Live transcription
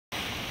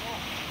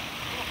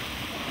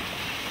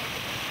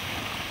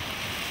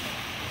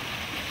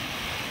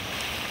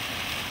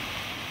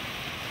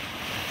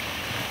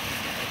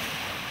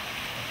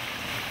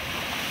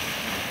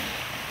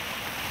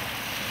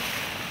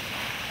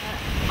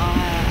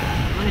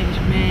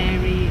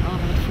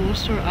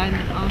Arnold-Forster. I'm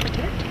an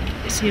architect.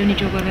 It's the only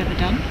job I've ever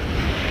done,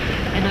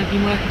 and I've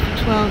been working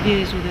for 12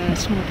 years with a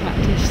small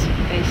practice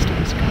based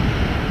on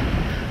Sky.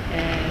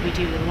 We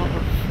do a lot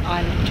of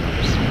island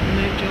jobs,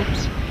 remote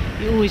jobs.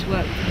 We always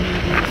work with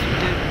renewables. We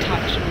don't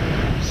touch oil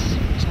and gas,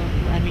 for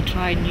example, and we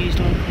try and use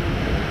local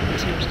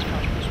materials as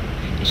much as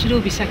possible. It should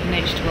all be second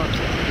nature to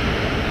architects.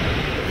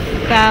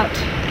 About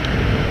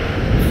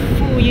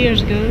 4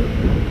 years ago,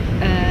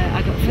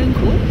 I got a phone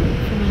call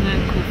from a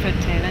man called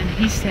Fred Taylor, and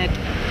he said,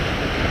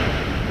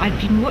 "I've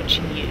been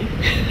watching you,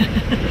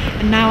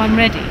 and now I'm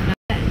ready."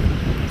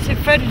 So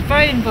Fred was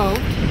very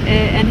involved,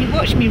 and he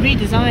watched me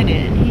redesign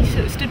it, and he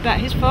sort of stood back.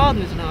 His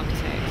father was an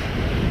architect,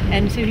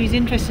 and so he's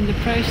interested in the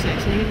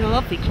process, and he was a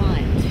lovely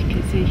client,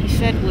 because he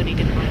said what he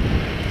didn't like.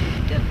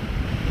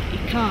 He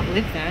can't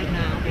live there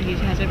now, but he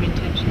has every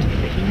intention to.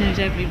 But he knows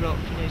every rock,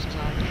 he knows his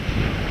island,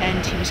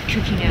 and he was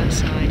cooking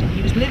outside, and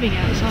he was living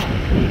outside,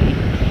 really.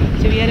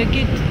 So we had a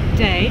good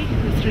day,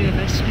 the three of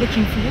us,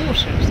 looking for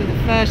water. So the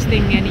first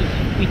thing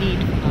we need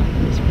for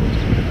life is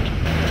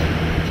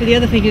water. So the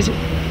other thing is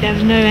there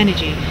was no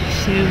energy,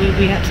 so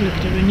we had to look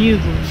at a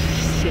renewables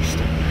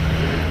system.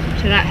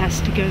 So that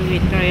has to go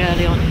in very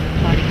early on in the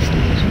planning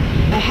stage.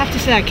 I have to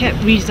say I kept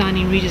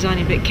redesigning,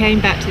 but it came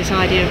back to this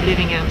idea of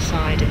living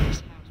outside in this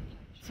house.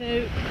 So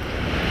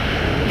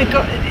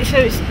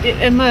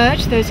it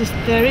emerged.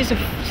 There is a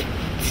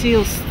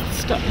seal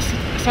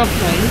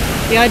subframe.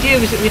 The idea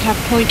was that we'd have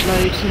point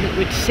loads and that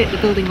we'd sit the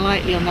building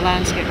lightly on the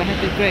landscape. I had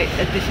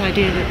this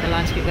idea that the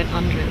landscape went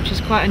under it, which is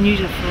quite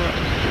unusual for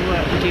the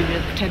work we do. We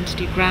tend to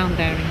do ground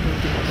bearing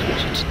buildings,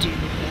 which are to do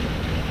with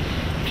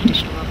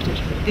traditional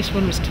architecture. This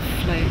one was to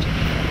float.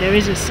 There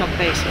is a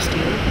sub-base of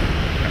steel,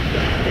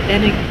 but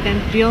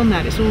then beyond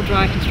that it's all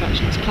dry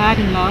construction. It's clad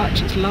in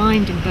larch, it's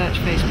lined in birch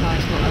face ply.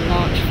 It's got a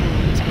large floor,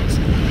 it's got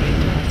some great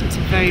tiles. It's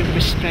a very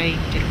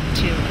restrained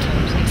material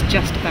terms. It's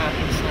just about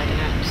inside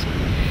and out. So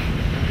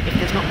if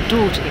there's not a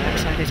door to the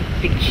outside, there's a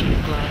big sheet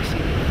of glass. So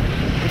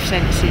the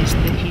sense is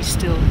that he's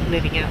still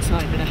living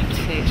outside, but I have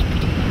to say it's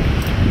pretty.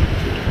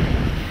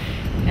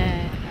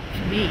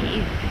 For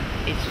me,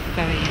 it's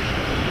very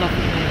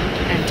lovely moment,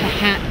 and to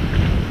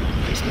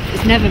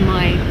it's never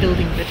my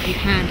building, but we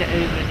hand it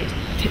over, and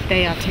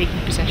they are taking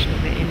possession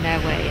of it in their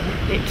way,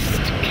 and it's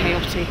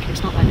chaotic.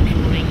 It's not like the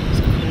drawings,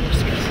 of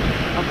course, because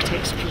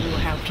architects draw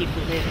how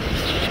people live.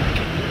 It's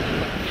shocking,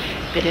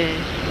 but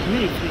I'm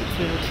really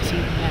thrilled to see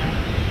them there,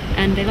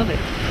 and they love it,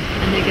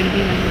 and they're going to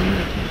be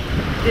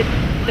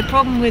there. The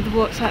problem with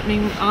what's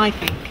happening, I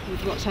think,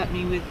 with what's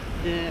happening with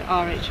the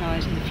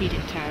RHIs and the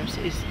feed-in tariffs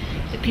is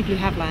that people who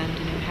have land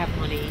and who have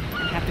money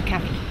and have the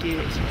capital to do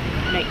it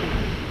make the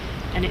money.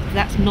 And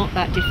that's not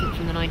that different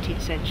from the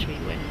 19th century,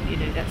 when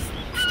that's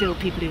still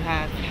people who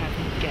have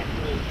and get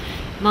more.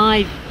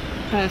 My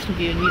personal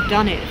view, and we've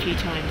done it a few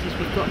times, is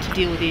we've got to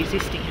deal with the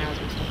existing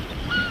housing stock.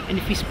 And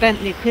if we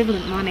spent the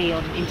equivalent money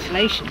on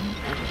insulation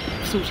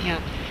and sorting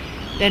out,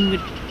 then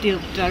we'd deal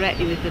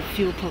directly with the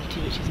fuel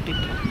poverty, which is a big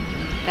problem.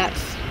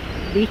 That's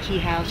leaky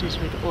houses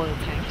with oil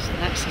tanks, and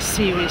that's a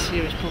serious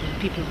problem.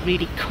 People are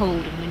really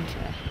cold in winter.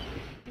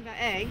 The thing about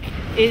egg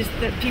is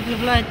that people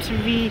have learned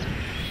to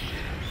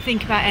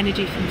think about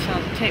energy for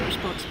themselves and take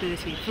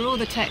responsibility. For all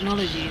the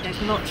technology,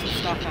 there's lots of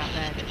stuff out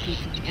there that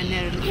people, and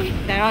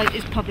there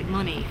is public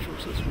money for all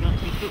sorts of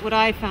things. But what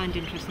I found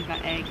interesting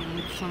about egg, and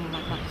with someone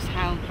like that, is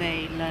how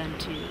they learn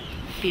to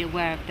be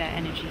aware of their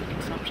energy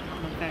consumption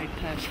on a very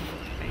personal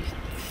basis.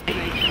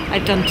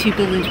 I've done 2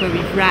 buildings where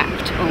we've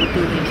wrapped old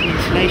buildings in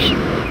insulation.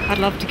 I'd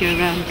love to go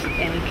around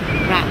and look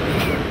at wrap.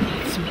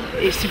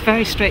 It's a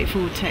very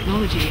straightforward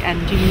technology,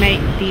 and you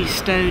make these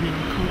stone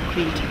and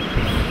concrete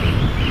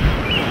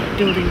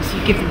buildings, you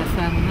give them a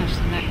thermal nudge,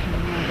 and that kind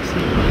of works.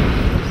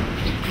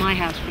 So my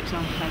house, for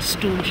example, has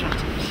storm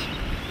shutters,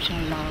 which I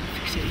love,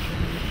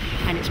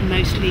 and it's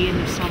mostly in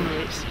the summer,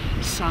 it's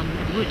sun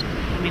and wood.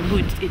 I mean,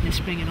 wood in the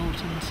spring and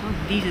autumn and sun.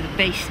 These are the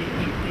basic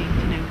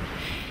things,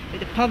 With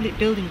the public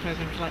building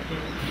programs like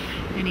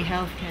any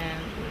healthcare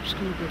or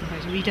school building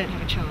programs, we don't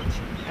have a chance.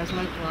 As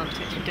local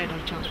architects, we don't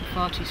have a chance. We're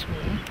far too small.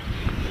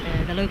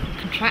 The local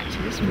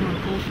contractors, more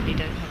importantly,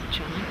 don't have a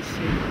chance.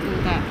 So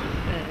all that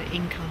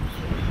income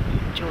for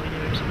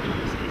joiners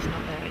is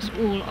not there. It's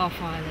all off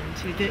island.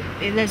 So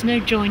there's no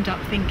joined up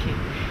thinking,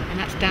 and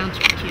that's down to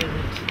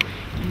procurement.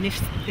 And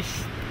this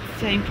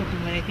same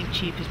problem where they think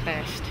cheap is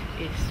best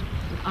is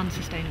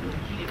unsustainable.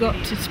 You've got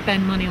to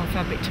spend money on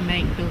fabric to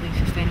make buildings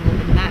sustainable,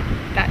 and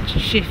that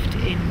shift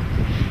in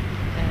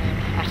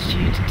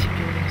attitude to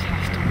buildings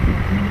has to.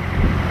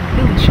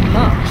 Buildings should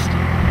last.